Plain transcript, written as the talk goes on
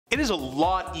It is a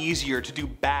lot easier to do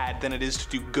bad than it is to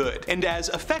do good, and as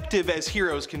effective as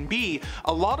heroes can be,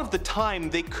 a lot of the time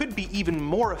they could be even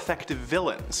more effective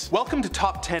villains. Welcome to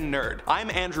Top 10 Nerd, I'm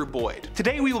Andrew Boyd.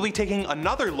 Today we will be taking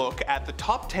another look at the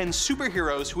top 10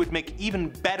 superheroes who would make even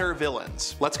better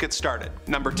villains. Let's get started.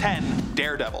 Number 10,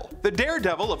 Daredevil. The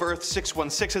Daredevil of Earth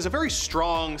 616 has a very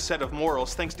strong set of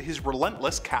morals thanks to his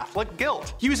relentless Catholic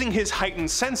guilt. Using his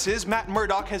heightened senses, Matt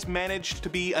Murdock has managed to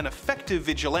be an effective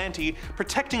vigilante,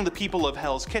 protecting the people of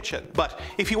Hell's Kitchen. But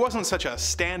if he wasn't such a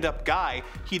stand-up guy,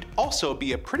 he'd also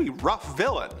be a pretty rough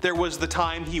villain. There was the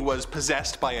time he was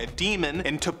possessed by a demon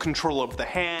and took control of the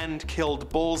Hand, killed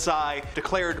Bullseye,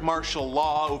 declared martial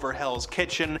law over Hell's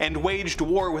Kitchen, and waged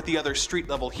war with the other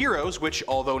street-level heroes, which,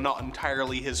 although not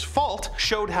entirely his fault,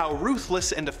 showed how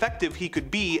ruthless and effective he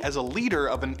could be as a leader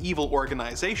of an evil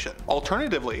organization.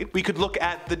 Alternatively, we could look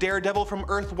at the Daredevil from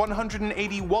Earth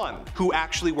 181, who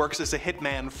actually works as a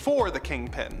hitman for the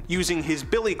Kingpin, using his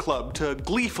billy club to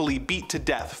gleefully beat to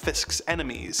death Fisk's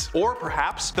enemies. Or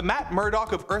perhaps the Matt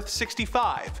Murdock of Earth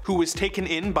 65, who was taken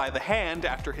in by the Hand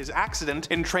after his accident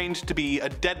and trained to be a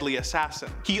deadly assassin.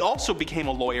 He also became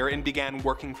a lawyer and began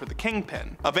working for the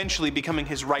Kingpin, eventually becoming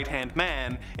his right-hand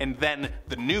man, and then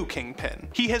the new Kingpin.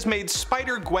 He has made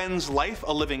Spider-Gwen's life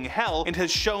a living hell and has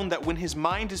shown that when his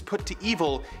mind is put to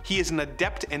evil, he is an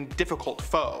adept and difficult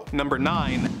foe. Number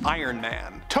 9, Iron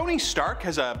Man. Tony Stark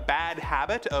has a bad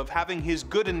habit of having his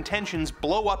good intentions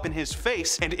blow up in his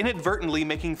face and inadvertently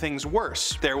making things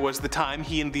worse. There was the time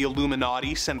he and the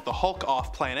Illuminati sent the Hulk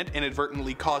off planet,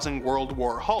 inadvertently causing World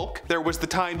War Hulk. There was the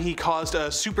time he caused a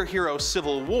superhero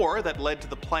civil war that led to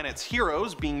the planet's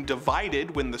heroes being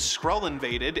divided when the Skrull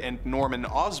invaded and Norman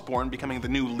Osborn becoming the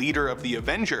new leader of the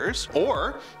Avengers.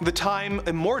 Or the time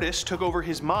Immortus took over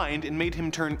his mind and made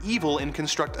him turn evil and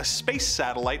construct a space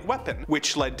satellite weapon,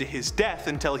 which led to his death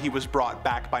until he was brought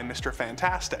back by Mr.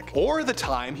 Fantastic. Or the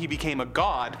time he became a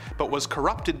god, but was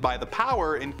corrupted by the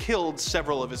power and killed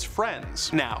several of his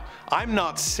friends. Now, I'm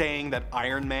not saying that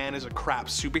Iron Man is a crap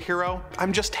superhero,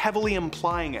 I'm just heavily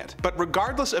implying it. But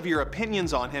regardless of your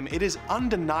opinions on him, it is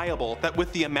undeniable that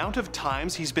with the amount of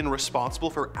times he's been responsible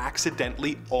for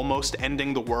accidentally almost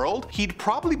ending the world, he'd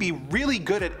probably be really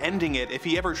good at ending it if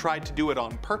he ever tried to do it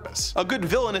on purpose. A good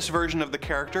villainous version of the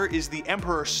character is the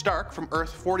Emperor Stark from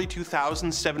Earth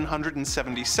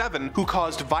 42,777, who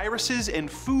caused viruses and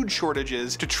food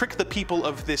shortages to trick the people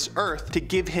of this Earth to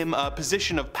give him a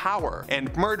position of power,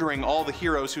 and murdering all the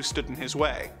heroes who stood in his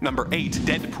way. Number 8,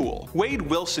 Deadpool. Wade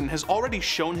Wilson has already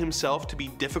shown himself to be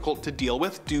difficult to deal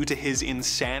with due to his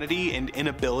insanity and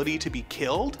inability to be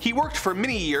killed. He worked for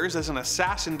many years as an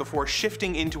assassin before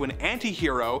shifting into an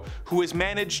anti-hero who has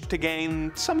managed to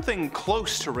gain something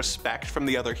close to respect from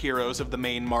the other heroes of the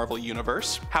main Marvel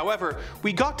universe. However,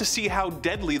 we got to see how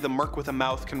deadly the Merc with a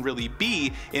Mouth can really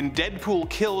be in Deadpool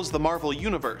Kills the Marvel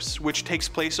Universe, which takes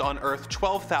place on Earth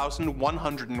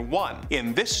 12,101.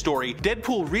 In this story,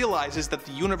 Deadpool realizes that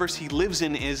the universe he lives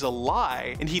in is a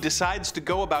lie, and he decides to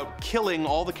go about killing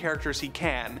all the characters he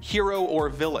can, hero or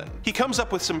villain. He comes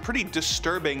up with some pretty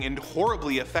disturbing and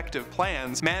horribly effective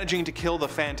plans, managing to kill the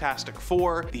Fantastic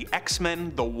Four, the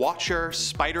X-Men, the Watcher,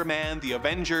 Spider-Man, the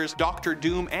Avengers, Doctor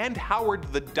Doom, and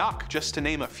Howard the Duck, just to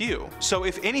name a few. So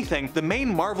if anything, the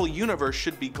main Marvel universe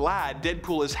should be glad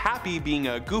Deadpool is happy being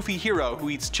a goofy hero who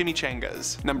eats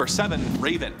chimichangas. Number 7,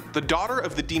 Raven. The daughter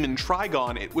of the demon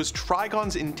Trigon, it was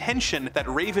Trigon's intention that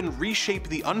Raven reshape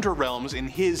the Underrealms in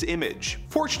his image.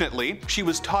 Fortunately, she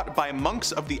was taught by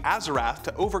monks of the Azarath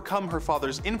to overcome her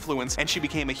father's influence, and she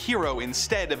became a hero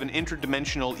instead of an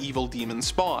interdimensional evil demon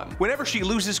spawn. Whenever she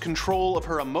loses control of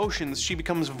her emotions, she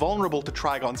becomes vulnerable to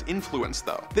Trigon's influence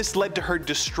though. This led to her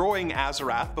destroying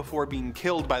Azarath before being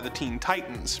killed by the Teen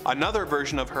Titans. Another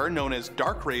version of her, known as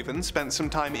Dark Raven, spent some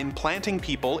time implanting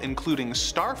people, including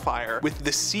Starfire, with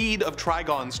the seed of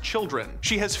Trigon's children.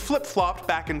 She has flip-flopped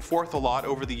back and forth a lot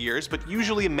over the years, but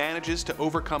usually manages to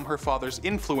overcome her father's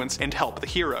influence and help the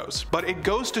heroes. But it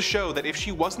goes to show that if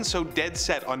she wasn't so dead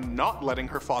set on not letting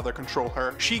her father control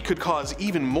her, she could cause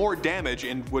even more damage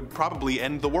and would probably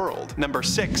end the world. Number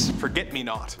 6,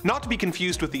 Forget-Me-Not. Not to be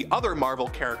confused with the other Marvel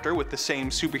character with the same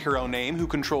superhero name who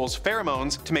controls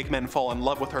pheromones to make men fall in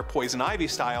love with her Poison Ivy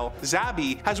style,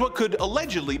 Zabi has what could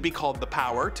allegedly be called the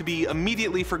power to be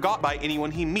immediately forgot by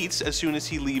anyone he meets as soon as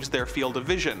he leaves their field of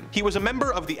vision. He was a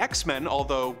member of the X-Men,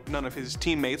 although none of his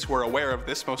teammates were aware of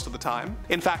this most of the time.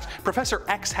 In fact, Professor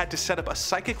X had to set up a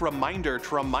psychic reminder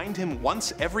to remind him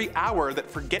once every hour that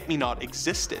Forget-Me-Not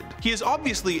existed. He is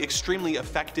obviously extremely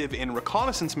effective in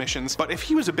reconnaissance missions, but if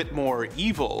he was a bit more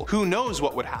evil, who knows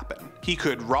what would happen? He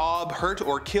could rob, hurt,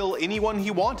 or kill anyone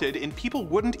he wanted, and people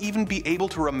wouldn't even be able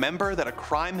to remember that a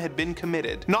crime had been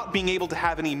committed. Not being able to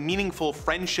have any meaningful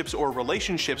friendships or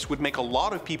relationships would make a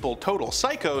lot of people total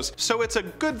psychos, so it's a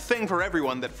good thing for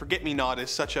everyone that Forget-Me-Not is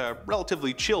such a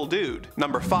relatively chill dude.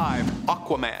 Number 5.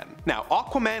 Aquaman. Now,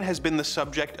 Aquaman has been the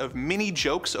subject of many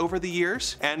jokes over the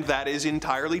years, and that is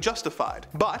entirely justified.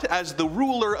 But as the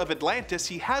ruler of Atlantis,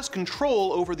 he has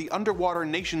control over the underwater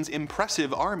nation's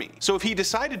impressive army. So if he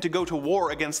decided to go to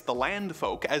war against the land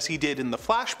folk, as he did in the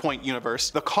Flashpoint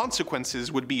universe, the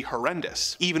consequences would be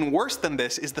horrendous. Even worse than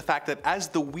this is the fact that as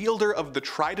the wielder of the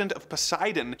Trident of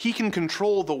Poseidon, he can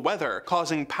control the weather,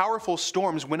 causing powerful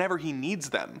storms whenever he needs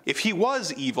them. If he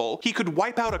was evil, he could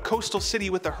wipe out a coastal city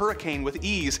with a hurricane with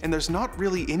ease, and there's not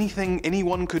really anything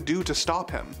anyone could do to stop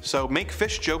him. So make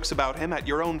fish jokes about him at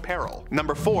your own peril.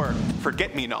 Number 4.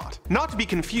 Forget-Me-Not. Not to be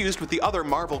confused with the other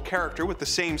Marvel character with the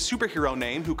same superhero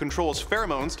name who controls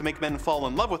pheromones to make men fall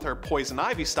in love with her Poison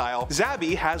Ivy style,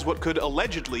 Zabi has what could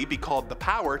allegedly be called the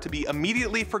power to be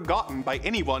immediately forgotten by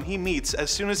anyone he meets as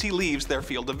soon as he leaves their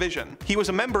field of vision. He was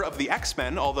a member of the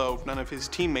X-Men, although none of his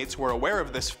teammates were aware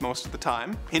of this most of the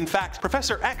time. In fact,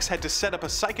 Professor X had to set up a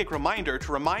psychic reminder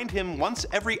to remind him once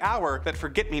every hour that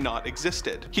Forget-Me-Not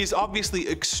existed. He is obviously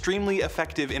extremely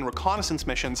effective in reconnaissance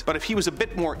missions, but if he was a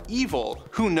bit more evil,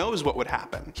 who knows what would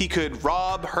happen. He could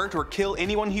rob, hurt, or kill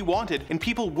anyone he wanted, and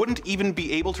people wouldn't even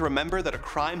be able to remember that a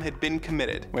crime had been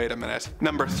committed. Wait a minute.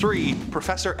 Number 3.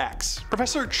 Professor X.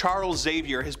 Professor Charles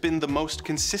Xavier has been the most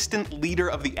consistent leader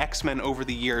of the X-Men over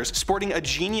the years, sporting a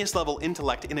genius-level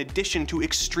intellect in addition to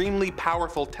extremely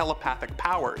powerful telepathic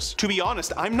powers. To be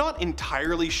honest, I'm not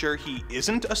entirely sure he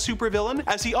isn't a supervillain,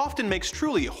 as he often makes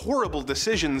truly horrible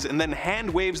decisions and then hand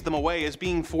waves them away as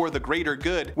being for the greater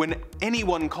good when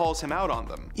anyone calls him out on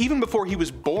them. Even before he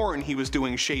was born, he was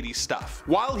doing shady stuff.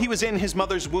 While he was in his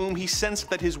mother's womb, he sensed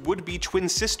that his would-be twin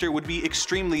sister would be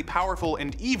extremely powerful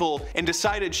and evil, and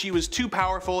decided she was too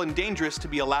powerful and dangerous to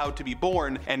be allowed to be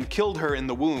born, and killed her in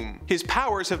the womb. His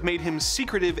powers have made him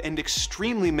secretive and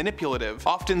extremely manipulative,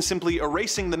 often simply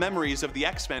erasing the memories of the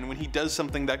X-Men when he does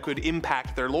something that could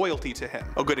impact their loyalty to him.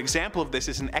 A good example of this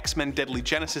is in X-Men Deadly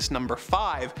Genesis number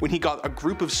 5, when he got a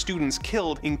group of students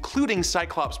killed, including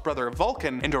Cyclops' brother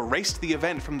Vulcan, and erased the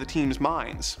event from the team's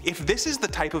minds. If this is the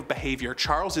type of behavior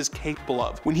Charles is capable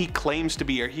of when he claims to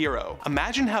be a hero,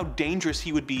 imagine how dangerous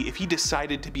he would be if he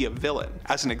decided to be a villain.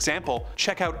 As an example,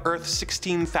 check out Earth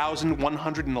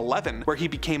 16,111, where he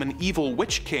became an evil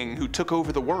witch king who took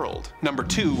over the world. Number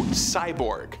 2.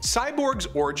 Cyborg. Cyborg's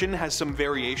origin has some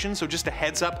variation, so just a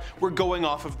heads up, we're going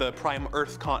off of the Prime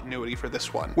Earth continuity for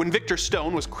this one. When Victor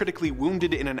Stone was critically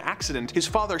wounded in an accident, his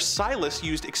father Silas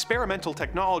used experimental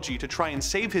technology to try and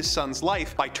save his son's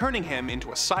life by turning him into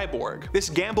a cyborg. This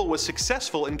gamble was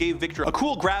successful and gave Victor a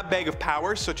cool grab bag of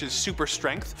powers such as super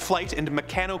strength, flight, and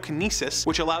mechanokinesis,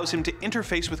 which allows him to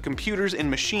interface with computers and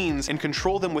machines and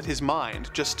control them with his mind,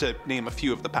 just to name a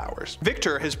few of the powers.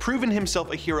 Victor has proven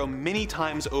himself a hero many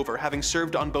times over, having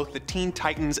served on both the Teen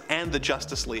Titans and the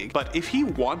Justice League, but if he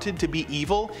wanted to be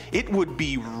evil, it would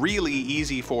be really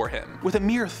easy for him. With a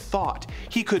mere thought,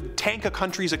 he could tank a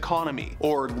country's economy,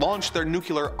 or launch their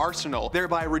nuclear arsenal,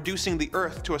 thereby reducing the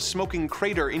Earth to a smoking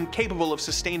crater incapable of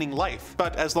sustaining life.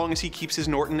 But as long as he keeps his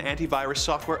Norton antivirus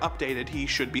software updated, he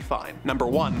should be fine. Number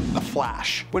 1. The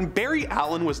Flash. When Barry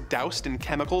Allen was doused in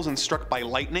chemicals and struck by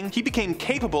lightning, he became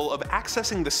capable of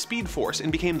accessing the Speed Force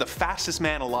and became the fastest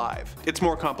man alive. It's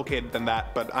more complicated than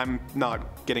that, but I'm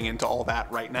not getting into all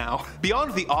that right now.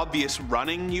 Beyond the obvious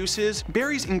running uses,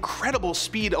 Barry's incredible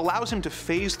speed allows him to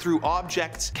phase through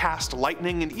objects, cast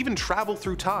lightning, and even travel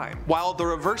through time. While the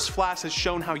Reverse Flash has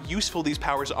shown how useful these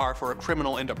powers are for a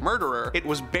criminal and a murderer, it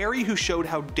was Barry who showed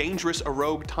how dangerous a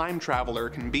rogue time traveler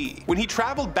can be. When he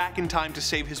traveled back in time to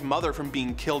save his mother from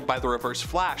being killed by the Reverse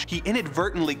Flash, he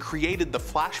inadvertently created the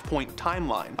Flashpoint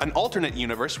timeline, an alternate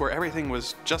universe where everything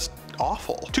was just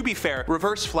awful. To be fair,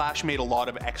 Reverse Flash made a lot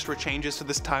of extra changes to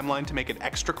this timeline to make it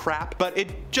extra crap, but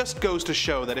it just goes to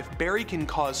show that if Barry can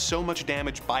cause so much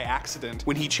damage by accident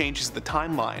when he changes the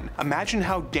timeline, imagine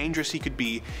how dangerous he could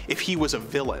be if he was a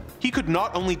villain. He could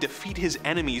not only defeat his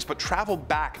enemies, but travel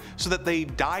back so that they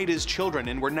died as children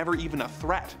and were never even a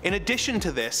threat. In addition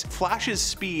to this, Flash's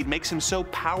speed makes him so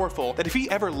powerful that if he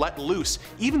ever let loose,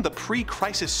 even the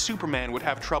pre-Crisis Superman would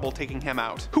have trouble taking him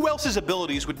out. Who else's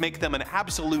abilities would make them an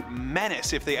absolute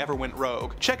menace if they ever went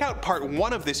rogue? Check out part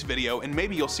 1 of this video and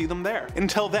maybe you'll see them there.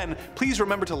 Until then, please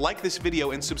remember to like this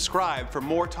video and subscribe for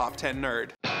more Top 10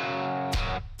 Nerd.